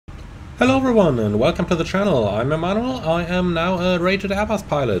Hello everyone and welcome to the channel. I'm Emmanuel. I am now a rated Airbus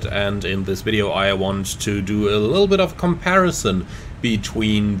pilot, and in this video I want to do a little bit of a comparison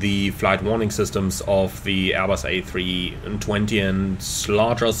between the flight warning systems of the Airbus A320 and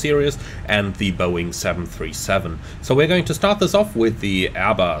larger series and the Boeing 737. So we're going to start this off with the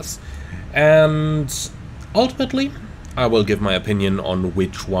Airbus, and ultimately I will give my opinion on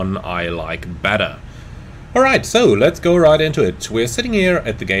which one I like better. Alright, so let's go right into it. We're sitting here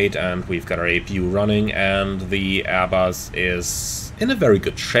at the gate and we've got our APU running and the Airbus is in a very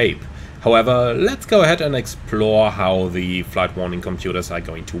good shape. However, let's go ahead and explore how the flight warning computers are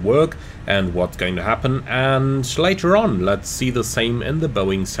going to work and what's going to happen, and later on let's see the same in the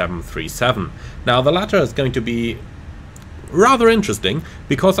Boeing 737. Now the latter is going to be rather interesting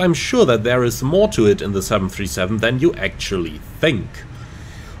because I'm sure that there is more to it in the 737 than you actually think.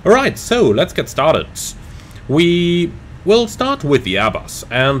 Alright, so let's get started. We will start with the Airbus,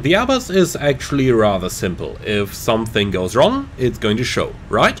 and the Airbus is actually rather simple. If something goes wrong, it's going to show,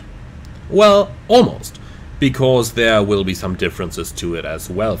 right? Well, almost, because there will be some differences to it as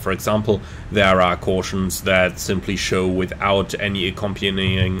well. For example, there are cautions that simply show without any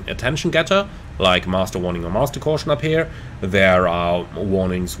accompanying attention getter, like master warning or master caution up here. There are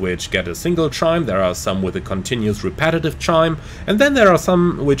warnings which get a single chime, there are some with a continuous repetitive chime, and then there are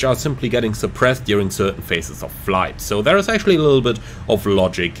some which are simply getting suppressed during certain phases of flight. So there is actually a little bit of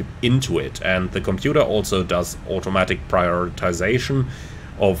logic into it, and the computer also does automatic prioritization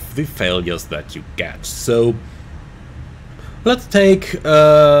of the failures that you get. So let's take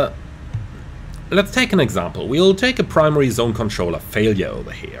an example. We'll take a primary zone controller failure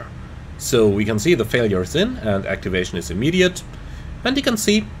over here. So we can see the failure is in and activation is immediate, and you can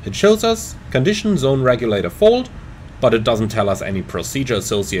see it shows us condition zone regulator fault, but it doesn't tell us any procedure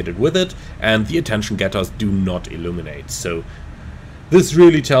associated with it, and the attention getters do not illuminate. So this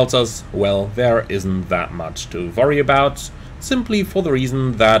really tells us, well, there isn't that much to worry about, simply for the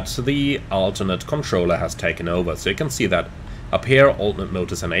reason that the alternate controller has taken over. So you can see that up here, alternate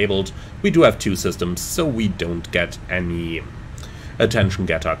mode is enabled. We do have two systems, so we don't get any attention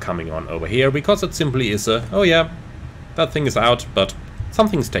getter coming on over here, because it simply is a, oh yeah, that thing is out, but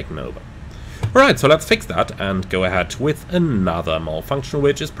something's taken over. Alright, so let's fix that and go ahead with another malfunction,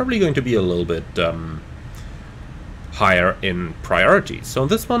 which is probably going to be a little bit higher in priority. So in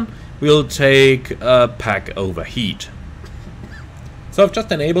this one, we'll take a pack overheat. So I've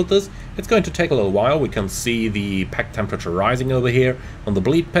just enabled this. It's going to take a little while. We can see the pack temperature rising over here on the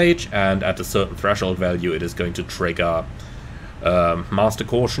bleed page, and at a certain threshold value it is going to trigger master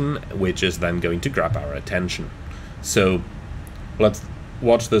caution, which is then going to grab our attention. So let's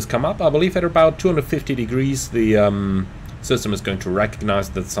watch this come up. I believe at about 250 degrees the system is going to recognize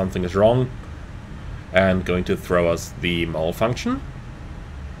that something is wrong and going to throw us the malfunction.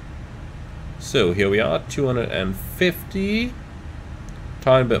 So here we are, 250,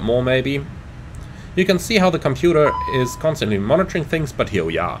 tiny bit more maybe. You can see how the computer is constantly monitoring things, but here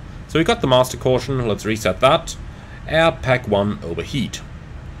we are. So we got the master caution. Let's reset that. Air pack 1 overheat.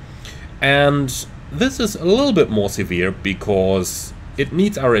 And this is a little bit more severe because it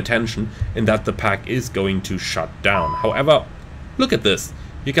needs our attention in that the pack is going to shut down. However, look at this.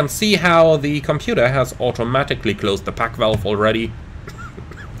 You can see how the computer has automatically closed the pack valve already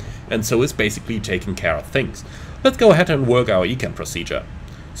and so is basically taking care of things. Let's go ahead and work our ECAM procedure.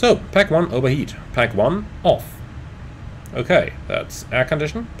 So, pack 1 overheat, pack 1 off. Okay, that's air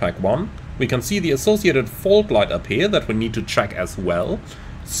condition, pack 1. We can see the associated fault light up here that we need to check as well.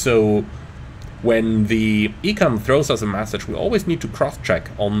 So when the ECAM throws us a message, we always need to cross-check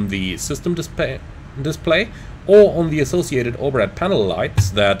on the system display or on the associated overhead panel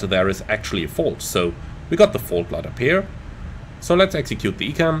lights that there is actually a fault. So we got the fault light up here. So let's execute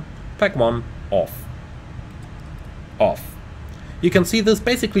the ECAM. Pack 1 off. Off. You can see this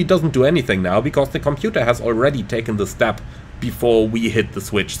basically doesn't do anything now because the computer has already taken the step before we hit the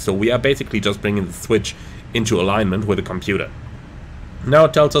switch. So we are basically just bringing the switch into alignment with the computer. Now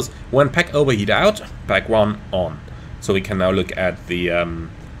it tells us when pack overheat out, pack 1 on. So we can now look at the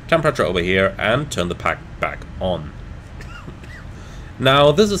temperature over here and turn the pack back on.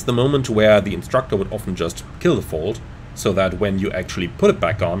 Now this is the moment where the instructor would often just kill the fault, so that when you actually put it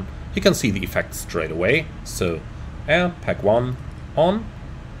back on, you can see the effects straight away. So air pack 1 on.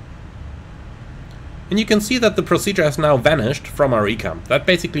 And you can see that the procedure has now vanished from our ECAM. That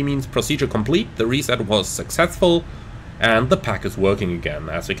basically means procedure complete, the reset was successful, and the pack is working again,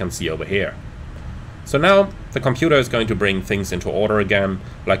 as we can see over here. So now the computer is going to bring things into order again.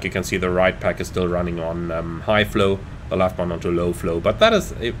 Like you can see, the right pack is still running on high flow, the left one onto low flow, but that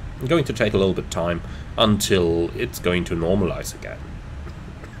is going to take a little bit of time until it's going to normalize again.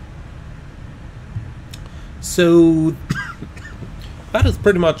 So that is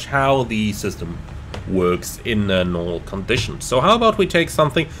pretty much how the system works in normal conditions. So how about we take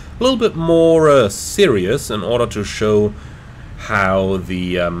something a little bit more serious in order to show how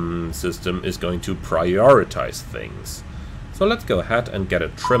the system is going to prioritize things. So let's go ahead and get a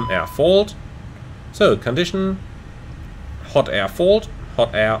trim air fault. So condition, hot air fault,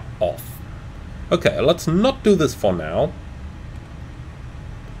 hot air off. Okay, let's not do this for now,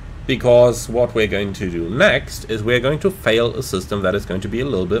 because what we're going to do next is we're going to fail a system that is going to be a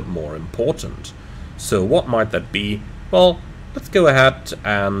little bit more important. So what might that be? Well, let's go ahead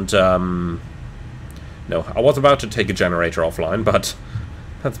and no, I was about to take a generator offline, but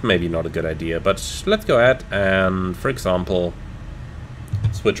that's maybe not a good idea. But let's go ahead and, for example,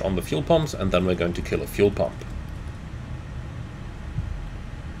 switch on the fuel pumps, and then we're going to kill a fuel pump.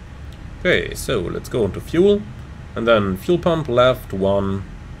 Okay, so let's go into fuel, and then fuel pump left 1.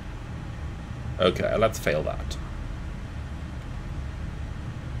 Okay, let's fail that.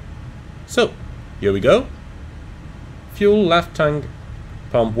 So, here we go. Fuel left tank,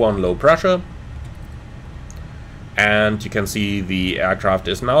 pump 1 low pressure. And you can see the aircraft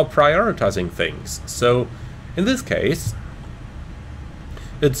is now prioritizing things. So, in this case,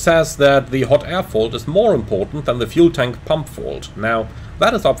 it says that the hot air fault is more important than the fuel tank pump fault. Now,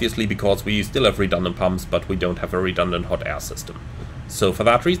 that is obviously because we still have redundant pumps, but we don't have a redundant hot air system. So for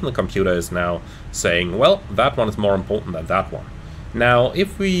that reason, the computer is now saying, well, that one is more important than that one. Now,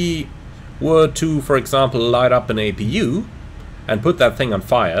 if we were to, for example, light up an APU and put that thing on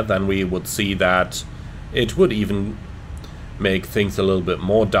fire, then we would see that it would even make things a little bit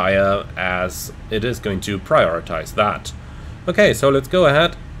more dire, as it is going to prioritize that. Okay, so let's go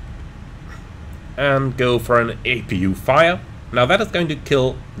ahead and go for an APU fire. Now that is going to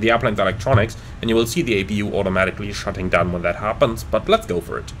kill the airplane's electronics, and you will see the APU automatically shutting down when that happens, but let's go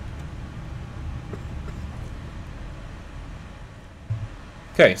for it.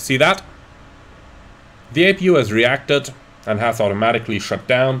 Okay, see that? The APU has reacted and has automatically shut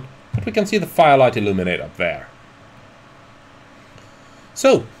down, but we can see the firelight illuminate up there.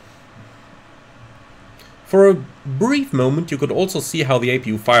 So, for a brief moment you could also see how the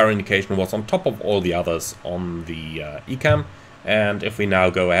APU fire indication was on top of all the others on the ECAM. And if we now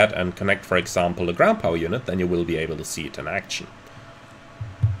go ahead and connect, for example, the ground power unit, then you will be able to see it in action.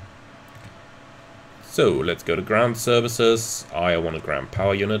 So let's go to ground services. I want a ground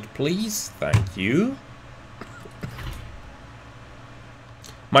power unit, please. Thank you.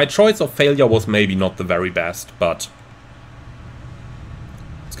 My choice of failure was maybe not the very best, but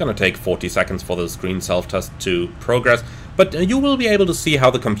it's gonna take 40 seconds for the screen self-test to progress. But you will be able to see how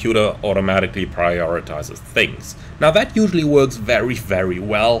the computer automatically prioritizes things. Now that usually works very, very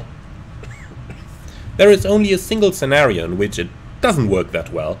well. There is only a single scenario in which it doesn't work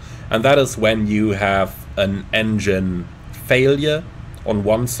that well, and that is when you have an engine failure on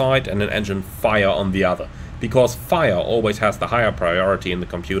one side and an engine fire on the other. Because fire always has the higher priority in the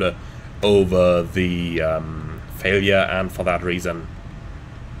computer over the failure, and for that reason,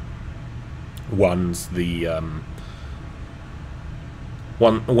 once the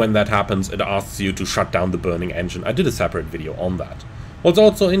when that happens, it asks you to shut down the burning engine. I did a separate video on that. What's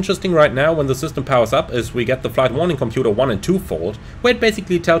also interesting right now when the system powers up is we get the Flight Warning Computer 1 and 2 fault, where it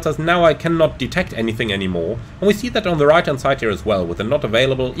basically tells us now I cannot detect anything anymore. And we see that on the right hand side here as well, with the not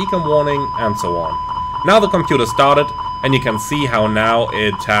available, ECAM warning, and so on. Now the computer started, and you can see how now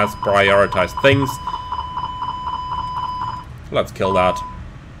it has prioritized things. Let's kill that.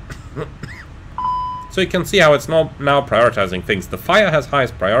 So you can see how it's now prioritizing things. The fire has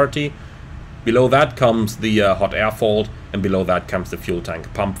highest priority, below that comes the hot air fault, and below that comes the fuel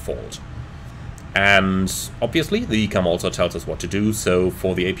tank pump fault. And obviously the ECAM also tells us what to do. So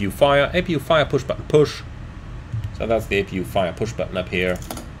for the APU fire push button push. So that's the APU fire push button up here.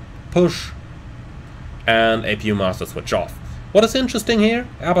 Push. And APU master switch off. What is interesting here,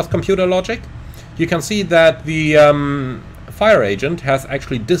 Airbus computer logic, you can see that the fire agent has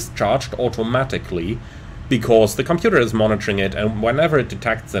actually discharged automatically because the computer is monitoring it, and whenever it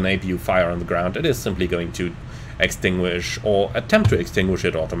detects an APU fire on the ground, it is simply going to extinguish or attempt to extinguish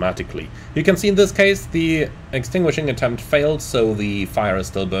it automatically. You can see in this case the extinguishing attempt failed, so the fire is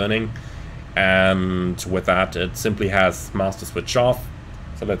still burning, and with that it simply has master switch off.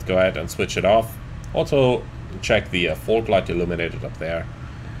 So let's go ahead and switch it off. Also check the fault light illuminated up there.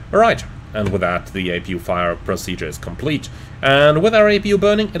 Alright, and with that the APU fire procedure is complete. And with our APU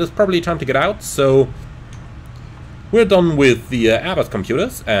burning, it is probably time to get out, so we're done with the Airbus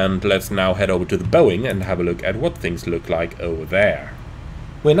computers, and let's now head over to the Boeing and have a look at what things look like over there.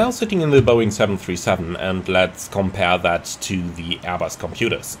 We're now sitting in the Boeing 737, and let's compare that to the Airbus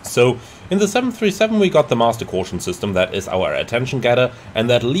computers. So in the 737 we got the master caution system, that is our attention getter, and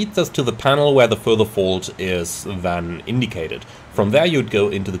that leads us to the panel where the further fault is then indicated. From there you'd go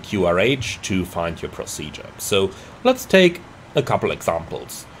into the QRH to find your procedure. So let's take a couple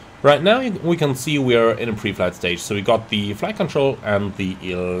examples. Right now we can see we're in a pre-flight stage, so we got the flight control and the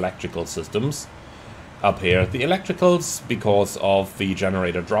electrical systems up here. The electricals because of the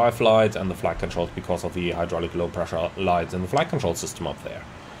generator drive lights, and the flight controls because of the hydraulic low pressure lights in the flight control system up there.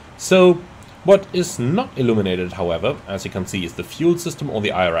 So what is not illuminated, however, as you can see, is the fuel system or the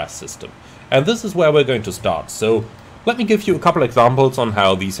IRS system. And this is where we're going to start. So let me give you a couple examples on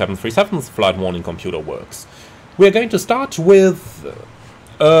how the 737's flight warning computer works. We're going to start with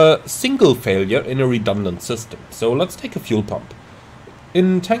a single failure in a redundant system. So let's take a fuel pump.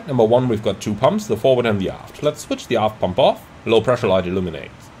 In tank number 1 we've got 2 pumps, the forward and the aft. Let's switch the aft pump off, low pressure light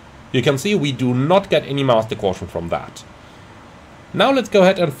illuminates. You can see we do not get any master caution from that. Now let's go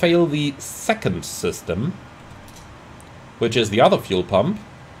ahead and fail the second system, which is the other fuel pump,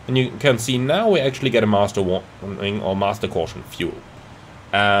 and you can see now we actually get a master warning or master caution fuel.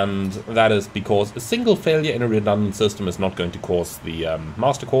 And that is because a single failure in a redundant system is not going to cause the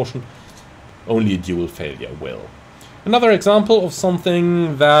master caution, only a dual failure will. Another example of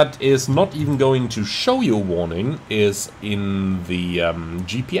something that is not even going to show you a warning is in the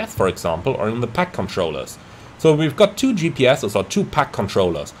GPS, for example, or in the pack controllers. So we've got 2 GPSs or 2 pack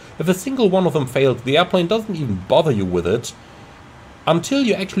controllers. If a single one of them fails, the airplane doesn't even bother you with it until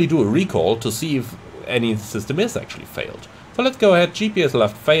you actually do a recall to see if any system is actually failed. So let's go ahead, GPS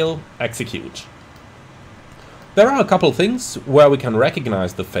left fail, execute. There are a couple things where we can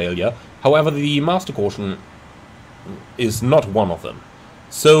recognize the failure, however the master caution is not one of them.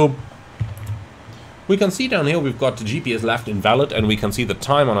 So we can see down here we've got the GPS left invalid, and we can see the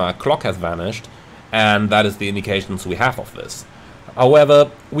time on our clock has vanished, and that is the indications we have of this.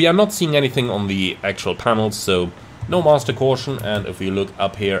 However, we are not seeing anything on the actual panels, so no master caution. And if we look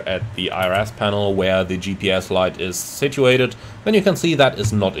up here at the IRS panel where the GPS light is situated, then you can see that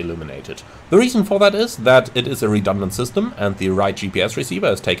is not illuminated. The reason for that is that it is a redundant system and the right GPS receiver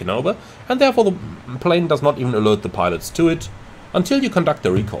is taken over, and therefore the plane does not even alert the pilots to it until you conduct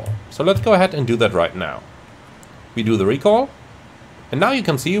a recall. So let's go ahead and do that right now. We do the recall, and now you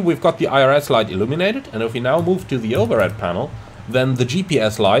can see we've got the IRS light illuminated, and if we now move to the overhead panel, then the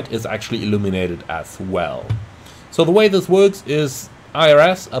GPS light is actually illuminated as well. So the way this works is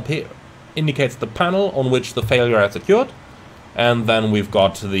IRS up here indicates the panel on which the failure has occurred, and then we've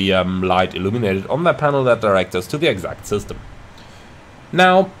got the light illuminated on that panel that directs us to the exact system.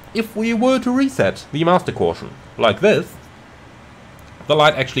 Now, if we were to reset the master caution like this, the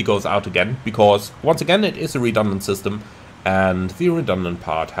light actually goes out again, because once again it is a redundant system and the redundant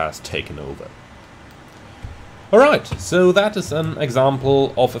part has taken over. Alright, so that is an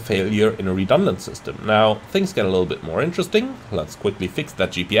example of a failure in a redundant system. Now, things get a little bit more interesting. Let's quickly fix that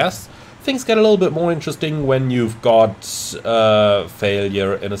GPS. Things get a little bit more interesting when you've got a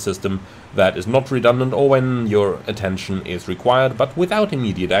failure in a system that is not redundant, or when your attention is required but without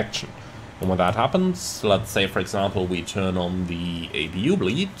immediate action. And when that happens, let's say for example we turn on the APU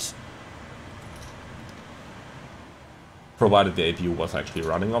bleed, provided the APU was actually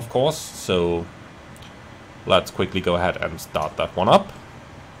running, of course. So let's quickly go ahead and start that one up.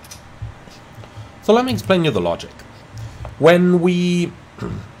 So let me explain you the logic. When we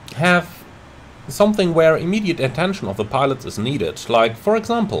have something where immediate attention of the pilots is needed, like for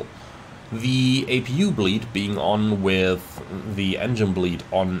example the APU bleed being on with the engine bleed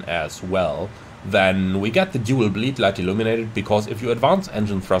on as well, then we get the dual bleed light illuminated, because if you advance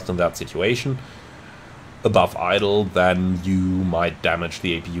engine thrust in that situation above idle, then you might damage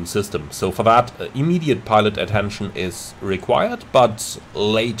the APU system. So for that, immediate pilot attention is required, but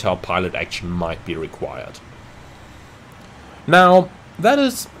later pilot action might be required. Now, that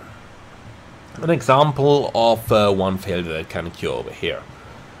is an example of one failure that can occur over here,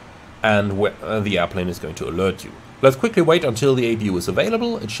 and where the airplane is going to alert you. Let's quickly wait until the APU is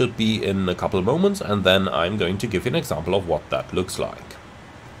available. It should be in a couple of moments, and then I'm going to give you an example of what that looks like.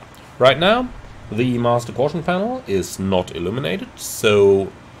 Right now, the master caution panel is not illuminated, so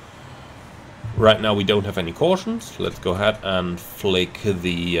right now we don't have any cautions. Let's go ahead and flick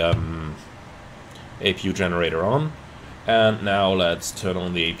the APU generator on, and now let's turn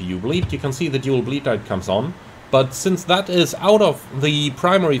on the APU bleed. You can see the dual bleed light comes on, but since that is out of the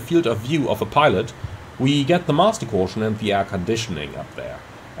primary field of view of a pilot, we get the master caution and the air conditioning up there,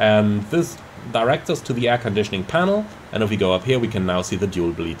 and this directs us to the air conditioning panel, and if we go up here we can now see the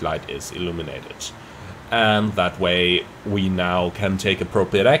dual bleed light is illuminated. and that way we now can take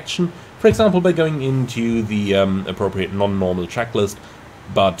appropriate action, for example by going into the appropriate non-normal checklist.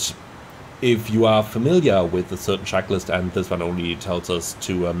 But if you are familiar with a certain checklist, and this one only tells us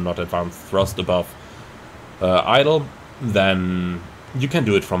to not advance thrust above idle, then you can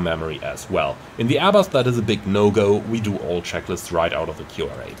do it from memory as well. In the Airbus, that is a big no-go. We do all checklists right out of the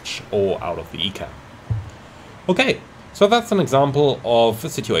QRH or out of the ECAM. Okay, so that's an example of a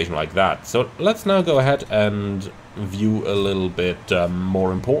situation like that. So let's now go ahead and view a little bit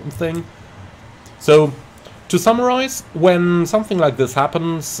more important thing. So to summarize, when something like this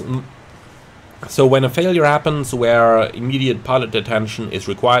happens, so when a failure happens where immediate pilot detention is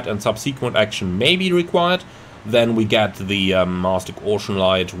required and subsequent action may be required, then we get the master caution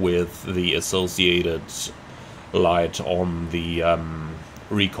light with the associated light on the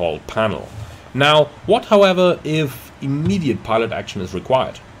recall panel. Now, what, however, if immediate pilot action is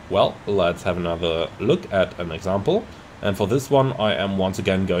required? Well, let's have another look at an example. And for this one, I am once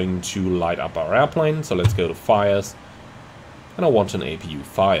again going to light up our airplane. So let's go to Fires, and I want an APU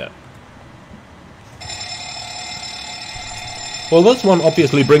fire. Well, this one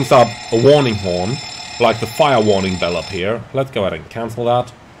obviously brings up a warning horn, like the fire warning bell up here. Let's go ahead and cancel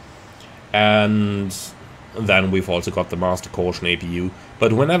that. And then we've also got the master caution APU.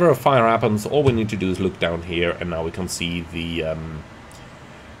 But whenever a fire happens, all we need to do is look down here, and now we can see the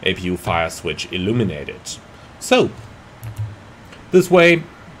APU fire switch illuminated. So this way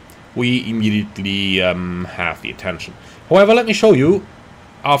we immediately have the attention. However, let me show you,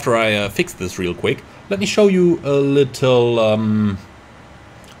 after I fix this real quick, let me show you a little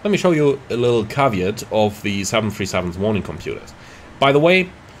caveat of the 737's warning computers. By the way,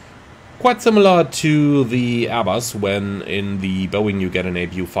 quite similar to the Airbus, when in the Boeing you get an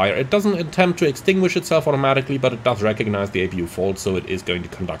APU fire, it doesn't attempt to extinguish itself automatically, but it does recognize the APU fault, so it is going to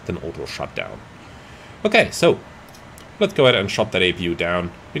conduct an auto shutdown. Okay, so let's go ahead and shut that APU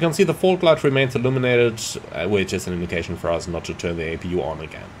down. You can see the fault light remains illuminated, which is an indication for us not to turn the APU on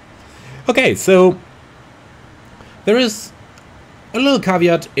again. Okay, so there is a little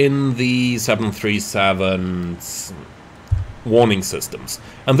caveat in the 737's warning systems,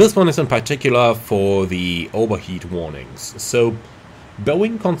 and this one is in particular for the overheat warnings. So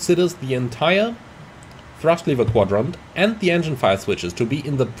Boeing considers the entire thrust lever quadrant and the engine fire switches to be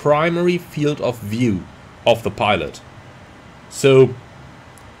in the primary field of view of the pilot. So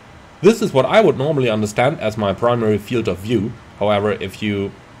this is what I would normally understand as my primary field of view. However, if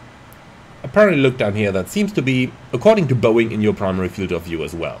you apparently look down here, that seems to be, according to Boeing, in your primary field of view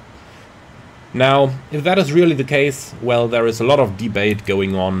as well. Now, if that is really the case, well, there is a lot of debate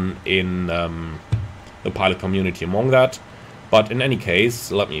going on in the pilot community among that. But in any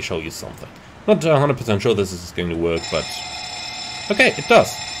case, let me show you something. Not 100% sure this is going to work, but okay, it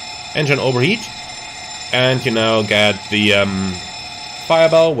does. Engine overheat, and you now get the fire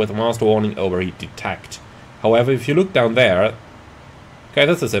bell with master warning overheat detect. However, if you look down there, okay,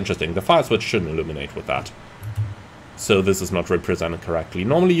 this is interesting. The fire switch shouldn't illuminate with that. So this is not represented correctly.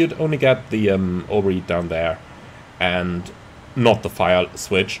 Normally you'd only get the overheat down there and not the fire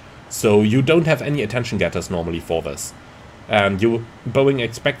switch. So you don't have any attention getters normally for this. And Boeing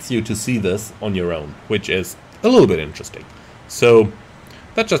expects you to see this on your own, which is a little bit interesting. So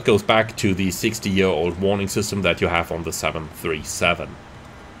that just goes back to the 60-year-old warning system that you have on the 737.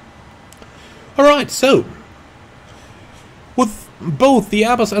 Alright, so with both the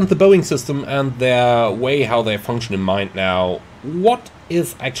Airbus and the Boeing system and their way how they function in mind now, what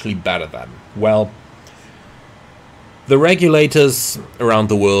is actually better then? Well, the regulators around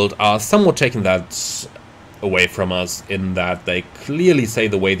the world are somewhat taking that away from us, in that they clearly say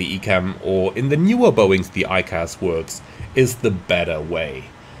the way the ECAM, or in the newer Boeings the ICAS, works is the better way.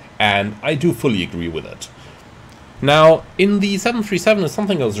 And I do fully agree with it. Now, in the 737, if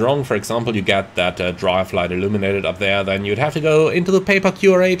something goes wrong, for example, you get that drive light illuminated up there, then you'd have to go into the paper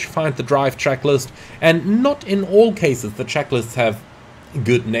QRH, find the drive checklist, and not in all cases the checklists have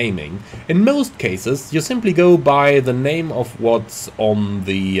good naming. In most cases, you simply go by the name of what's on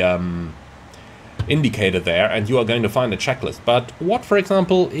the indicator there, and you are going to find a checklist. But what, for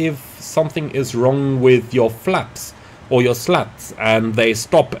example, if something is wrong with your flaps or your slats and they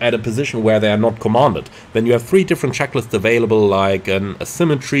stop at a position where they are not commanded? Then you have 3 different checklists available, like an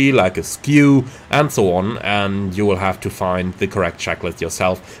asymmetry, like a skew, and so on, and you will have to find the correct checklist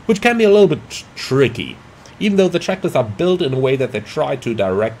yourself, which can be a little bit tricky. Even though the checklists are built in a way that they try to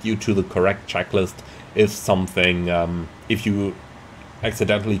direct you to the correct checklist if something, if you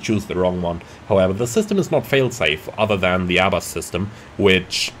accidentally choose the wrong one. However, the system is not fail-safe, other than the Airbus system,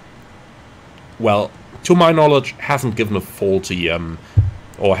 which, well, to my knowledge, hasn't given a faulty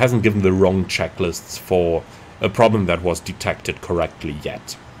or hasn't given the wrong checklists for a problem that was detected correctly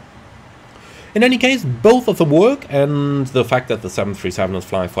yet. In any case, both of them work, and the fact that the 737 is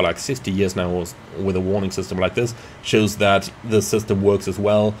flying for like 60 years now with a warning system like this shows that the system works as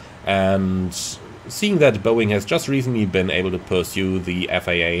well. And seeing that Boeing has just recently been able to pursue the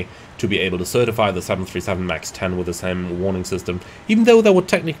FAA to be able to certify the 737 MAX 10 with the same warning system, even though there would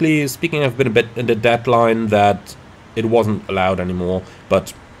technically speaking have been a bit in the deadline that it wasn't allowed anymore,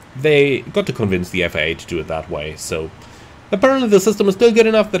 but they got to convince the FAA to do it that way. So apparently the system is still good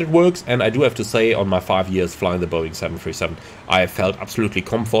enough that it works, and I do have to say, on my 5 years flying the Boeing 737, I felt absolutely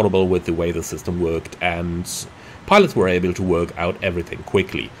comfortable with the way the system worked, and pilots were able to work out everything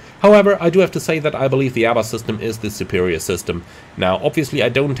quickly. However, I do have to say that I believe the Airbus system is the superior system. Now, obviously I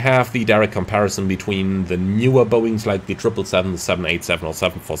don't have the direct comparison between the newer Boeings like the 777, the 787 or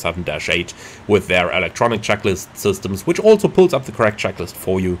 747-8 with their electronic checklist systems, which also pulls up the correct checklist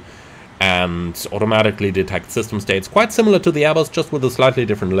for you and automatically detects system states, quite similar to the Airbus, just with a slightly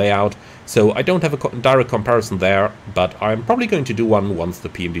different layout. So I don't have a direct comparison there, but I'm probably going to do one once the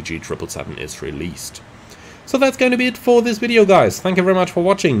PMDG 777 is released. So that's going to be it for this video, guys. Thank you very much for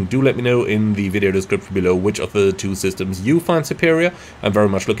watching. Do let me know in the video description below which of the two systems you find superior. I'm very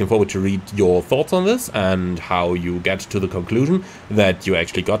much looking forward to read your thoughts on this and how you get to the conclusion that you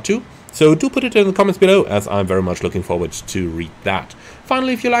actually got to. So do put it in the comments below, as I'm very much looking forward to read that.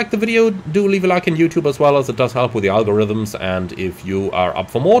 Finally, if you liked the video, do leave a like on YouTube, as well as it does help with the algorithms. And if you are up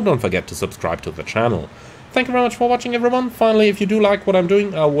for more, don't forget to subscribe to the channel. Thank you very much for watching, everyone. Finally, if you do like what I'm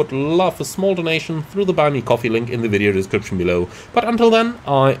doing, I would love a small donation through the Buy Me Coffee link in the video description below. But until then,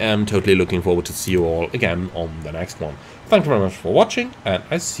 I am totally looking forward to see you all again on the next one. Thank you very much for watching, and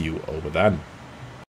I see you over then.